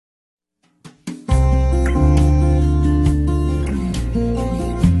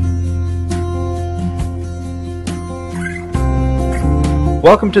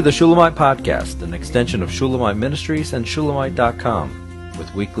Welcome to the Shulamite Podcast, an extension of Shulamite Ministries and Shulamite.com,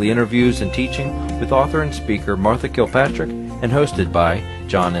 with weekly interviews and teaching with author and speaker Martha Kilpatrick and hosted by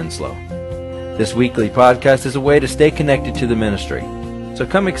John Enslow. This weekly podcast is a way to stay connected to the ministry. So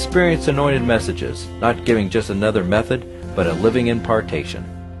come experience anointed messages, not giving just another method, but a living impartation.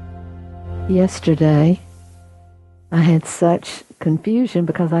 Yesterday, I had such confusion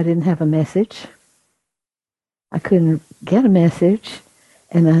because I didn't have a message. I couldn't get a message,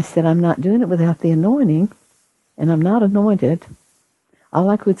 and I said, I'm not doing it without the anointing, and I'm not anointed. All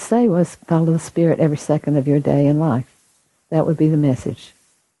I could say was, follow the Spirit every second of your day and life. That would be the message.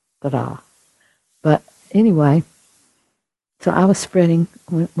 Ta-da. But anyway, so I was fretting,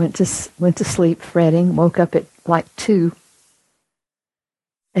 went to sleep fretting, woke up at like 2,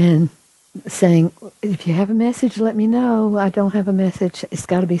 and saying, if you have a message, let me know. I don't have a message. It's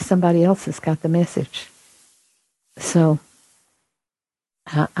got to be somebody else that's got the message. So,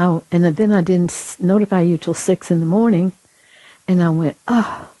 and then I didn't notify you till 6 in the morning, and I went,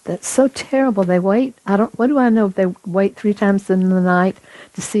 oh, that's so terrible. They wait. What do I know if they wait 3 times in the night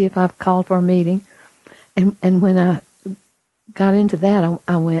to see if I've called for a meeting? And when I got into that,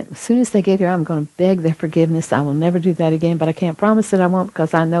 I went, as soon as they get here, I'm going to beg their forgiveness. I will never do that again, but I can't promise that I won't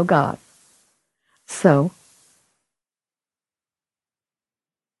because I know God. So,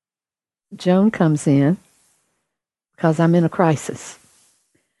 Joan comes in because I'm in a crisis,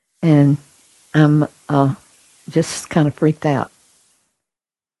 and I'm just kind of freaked out.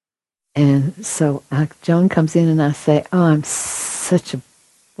 And so Joan comes in, and I say, oh, I'm such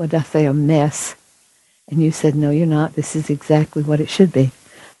a mess. And you said, no, you're not. This is exactly what it should be.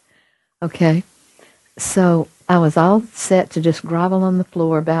 Okay. So I was all set to just grovel on the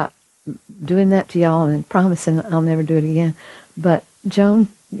floor about doing that to y'all and promising I'll never do it again. But Joan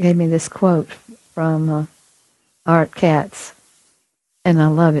gave me this quote from Art Katz, and I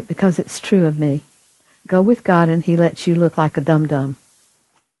love it because it's true of me. Go with God and He lets you look like a dum-dum.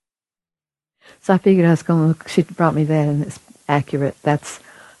 So I figured I was going to look. She brought me that, and it's accurate. That's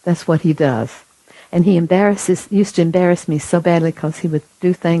what He does. And He used to embarrass me so badly because He would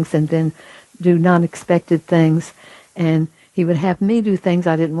do things and then do non-expected things, and He would have me do things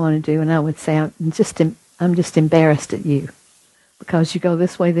I didn't want to do, and I would say, I'm just embarrassed at you because you go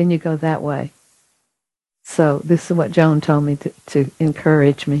this way, then you go that way. So this is what Joan told me to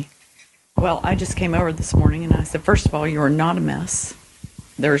encourage me. Well, I just came over this morning and I said, first of all, you are not a mess.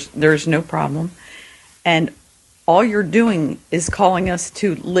 There's no problem. And all you're doing is calling us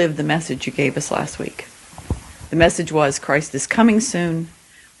to live the message you gave us last week. The message was Christ is coming soon.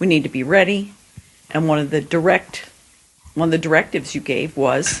 We need to be ready. And one of the directives you gave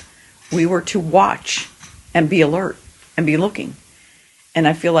was we were to watch and be alert and be looking. And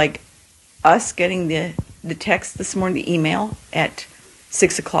I feel like us getting the text this morning, the email at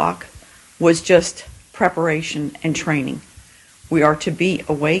 6 o'clock, was just preparation and training. We are to be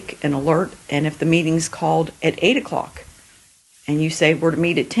awake and alert, and if the meeting's called at 8 o'clock, and you say we're to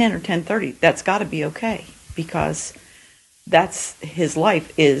meet at 10 or 10:30, that's got to be okay, because that's His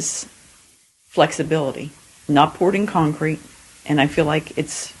life is flexibility, not poured in concrete, and I feel like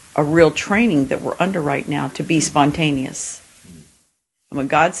it's a real training that we're under right now to be spontaneous. And when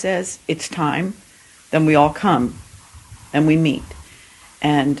God says it's time, then we all come and we meet.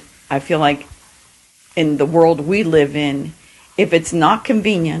 And I feel like in the world we live in, if it's not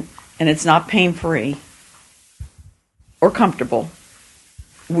convenient and it's not pain-free or comfortable,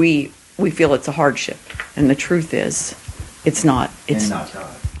 we feel it's a hardship. And the truth is, it's not. It's not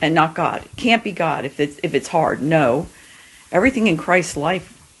God. And not God. It can't be God if it's hard. No. Everything in Christ's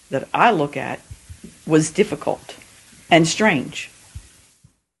life that I look at was difficult and strange.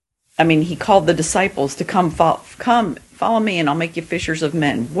 I mean, He called the disciples to come follow me and I'll make you fishers of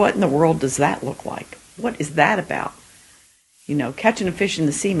men. What in the world does that look like? What is that about? You know, catching a fish in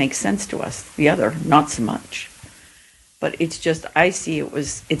the sea makes sense to us. The other, not so much. But it's just, I see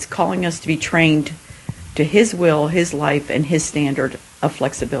it's calling us to be trained to His will, His life, and His standard of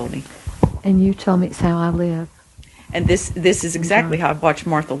flexibility. And you told me it's how I live. And this is exactly how I've watched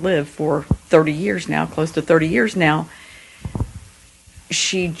Martha live for 30 years now, close to 30 years now.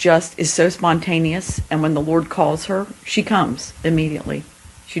 She just is so spontaneous, and when the Lord calls her, she comes immediately.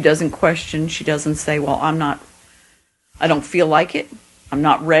 She doesn't question. She doesn't say, well, I don't feel like it. I'm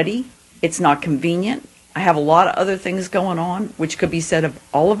not ready. It's not convenient. I have a lot of other things going on, which could be said of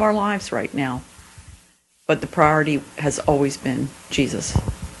all of our lives right now. But the priority has always been Jesus.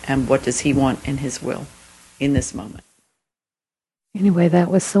 And what does He want in His will in this moment? Anyway,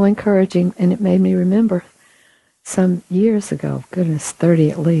 that was so encouraging, and it made me remember some years ago, goodness, 30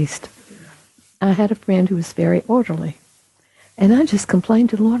 at least, I had a friend who was very orderly. And I just complained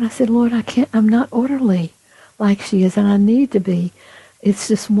to the Lord. I said, Lord, I'm not orderly like she is, and I need to be. It's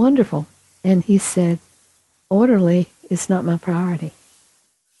just wonderful. And he said, orderly is not my priority.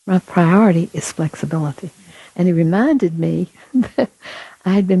 My priority is flexibility. And he reminded me that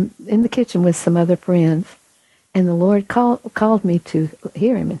I had been in the kitchen with some other friends, and the Lord called me to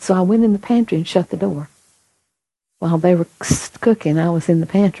hear him. And so I went in the pantry and shut the door. While they were cooking, I was in the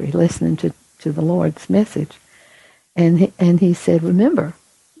pantry listening to the Lord's message. And he said, remember,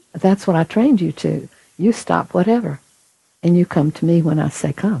 that's what I trained you to. You stop whatever, and you come to me when I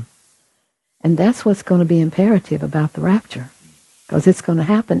say come. And that's what's going to be imperative about the rapture, because it's going to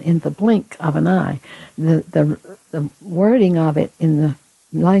happen in the blink of an eye. The wording of it in the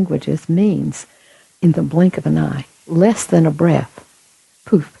languages means in the blink of an eye, less than a breath.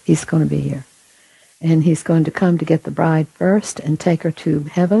 Poof, he's going to be here. And he's going to come to get the bride first and take her to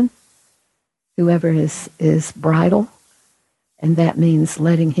heaven, whoever is bridal. And that means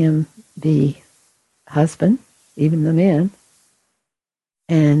letting him be husband, even the men,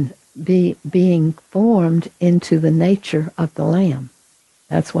 and being formed into the nature of the Lamb.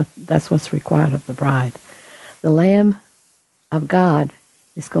 That's what's required of the bride. The Lamb of God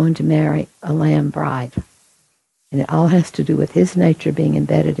is going to marry a Lamb bride. And it all has to do with his nature being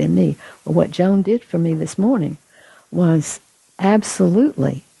embedded in me. Well, what Joan did for me this morning was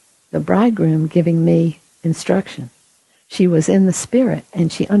absolutely the bridegroom giving me instruction. She was in the Spirit,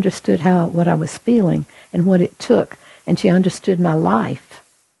 and she understood what I was feeling and what it took, and she understood my life.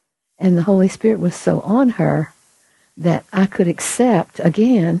 And the Holy Spirit was so on her that I could accept,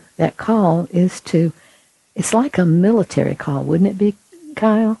 again, that call it's like a military call, wouldn't it be,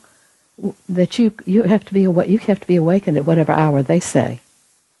 Kyle? That you have to be awakened at whatever hour they say,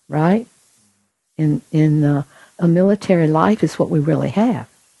 right? In a military life is what we really have.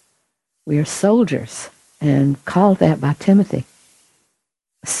 We are soldiers, and called that by Timothy.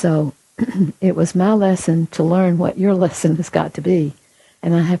 So it was my lesson to learn what your lesson has got to be.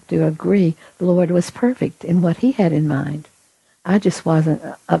 And I have to agree, the Lord was perfect in what he had in mind. I just wasn't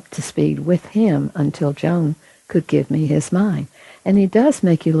up to speed with him until Joan could give me his mind. And he does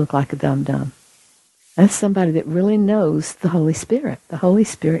make you look like a dum-dum. That's somebody that really knows the Holy Spirit. The Holy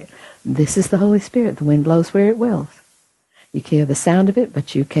Spirit, this is the Holy Spirit. The wind blows where it wills. You can hear the sound of it,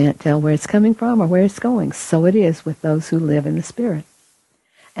 but you can't tell where it's coming from or where it's going. So it is with those who live in the Spirit.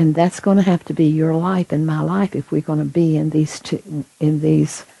 And that's going to have to be your life and my life if we're going to be in these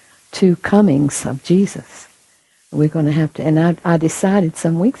two comings of Jesus. We're going to have to, and I decided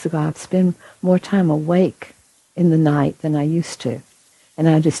some weeks ago I'd spend more time awake in the night than I used to. And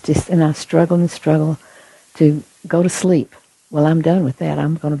I struggle to go to sleep. Well, I'm done with that.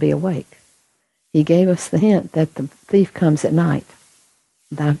 I'm going to be awake. He gave us the hint that the thief comes at night.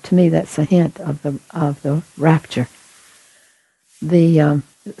 Now, to me, that's a hint of the rapture. The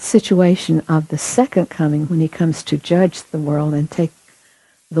situation of the second coming, when he comes to judge the world and take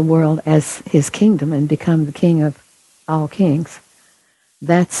the world as his kingdom and become the king of all kings,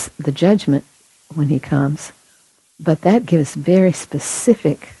 that's the judgment when he comes. But that gives very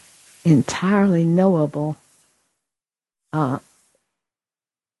specific, entirely knowable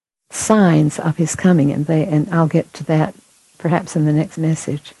signs of his coming, and I'll get to that perhaps in the next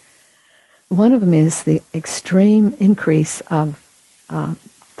message. One of them is the extreme increase of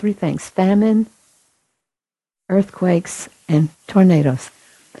three things: famine, earthquakes, and tornadoes.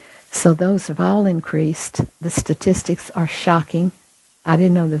 So those have all increased. The statistics are shocking. I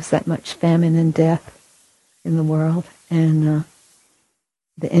didn't know there was that much famine and death in the world, and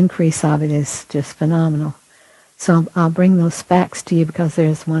the increase of it is just phenomenal. So I'll bring those facts to you because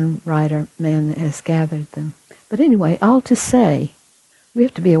there's one writer, man, that has gathered them. But anyway, all to say, we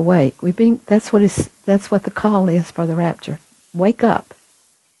have to be awake. That's what the call is for the rapture. Wake up.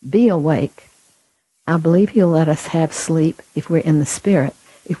 Be awake. I believe he'll let us have sleep if we're in the Spirit,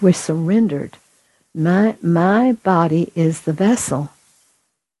 if we're surrendered. My body is the vessel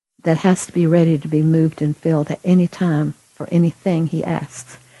that has to be ready to be moved and filled at any time for anything he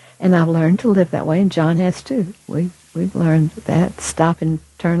asks. And I've learned to live that way, and John has too. We've learned that. Stop and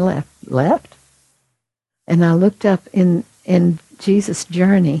turn left. Left? And I looked up in Jesus'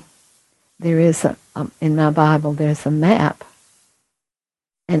 journey, there is in my Bible, there's a map.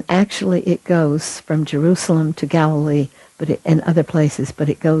 And actually it goes from Jerusalem to Galilee and other places, but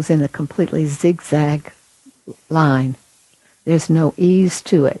it goes in a completely zigzag line. There's no ease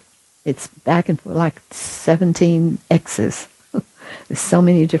to it. It's back and forth like 17 X's. There's so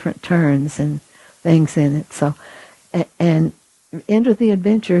many different turns and things in it. So, and enter the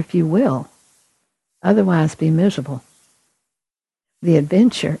adventure if you will. Otherwise, be miserable. The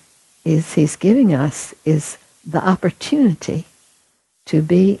adventure he's giving us is the opportunity to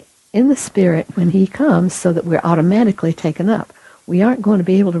be in the Spirit when He comes so that we're automatically taken up. We aren't going to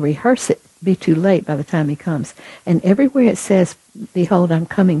be able to rehearse it, be too late by the time He comes. And everywhere it says, behold, I'm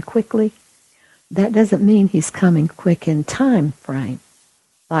coming quickly, that doesn't mean He's coming quick in time frame,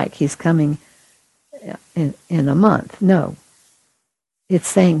 like He's coming in a month. No. It's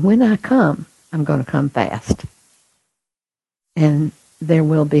saying when I come, I'm going to come fast. And there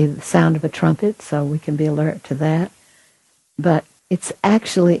will be the sound of a trumpet, so we can be alert to that. But it's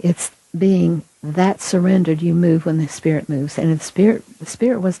being that surrendered you move when the Spirit moves. And the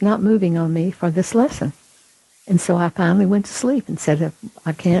Spirit was not moving on me for this lesson. And so I finally went to sleep and said,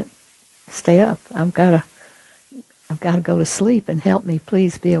 I can't stay up. I've got to go to sleep and help me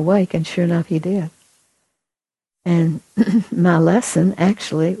please be awake. And sure enough, He did. And my lesson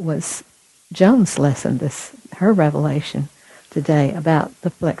actually was Joan's lesson, her revelation today about the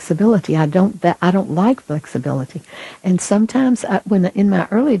flexibility. I don't like flexibility. And sometimes when in my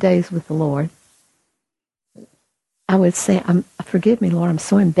early days with the Lord, I would say, forgive me, Lord, I'm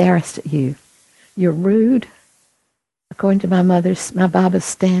so embarrassed at you. You're rude, according to my Baba's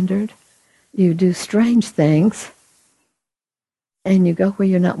standard. You do strange things, and you go where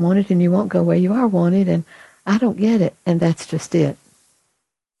you're not wanted, and you won't go where you are wanted, and I don't get it. And that's just it.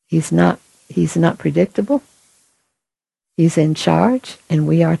 He's not predictable. He's in charge, and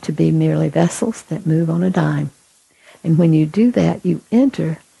we are to be merely vessels that move on a dime. And when you do that, you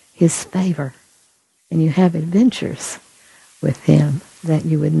enter His favor, and you have adventures with Him that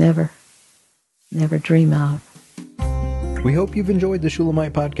you would never dream of. We hope you've enjoyed the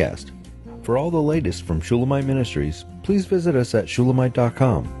Shulamite podcast. For all the latest from Shulamite Ministries, please visit us at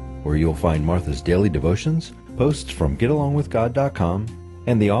shulamite.com, where you'll find Martha's daily devotions, posts from getalongwithgod.com,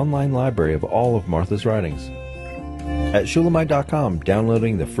 and the online library of all of Martha's writings. At Shulamite.com,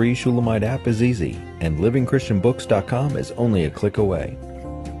 downloading the free Shulamite app is easy, and livingchristianbooks.com is only a click away.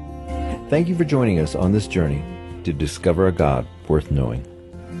 Thank you for joining us on this journey to discover a God worth knowing.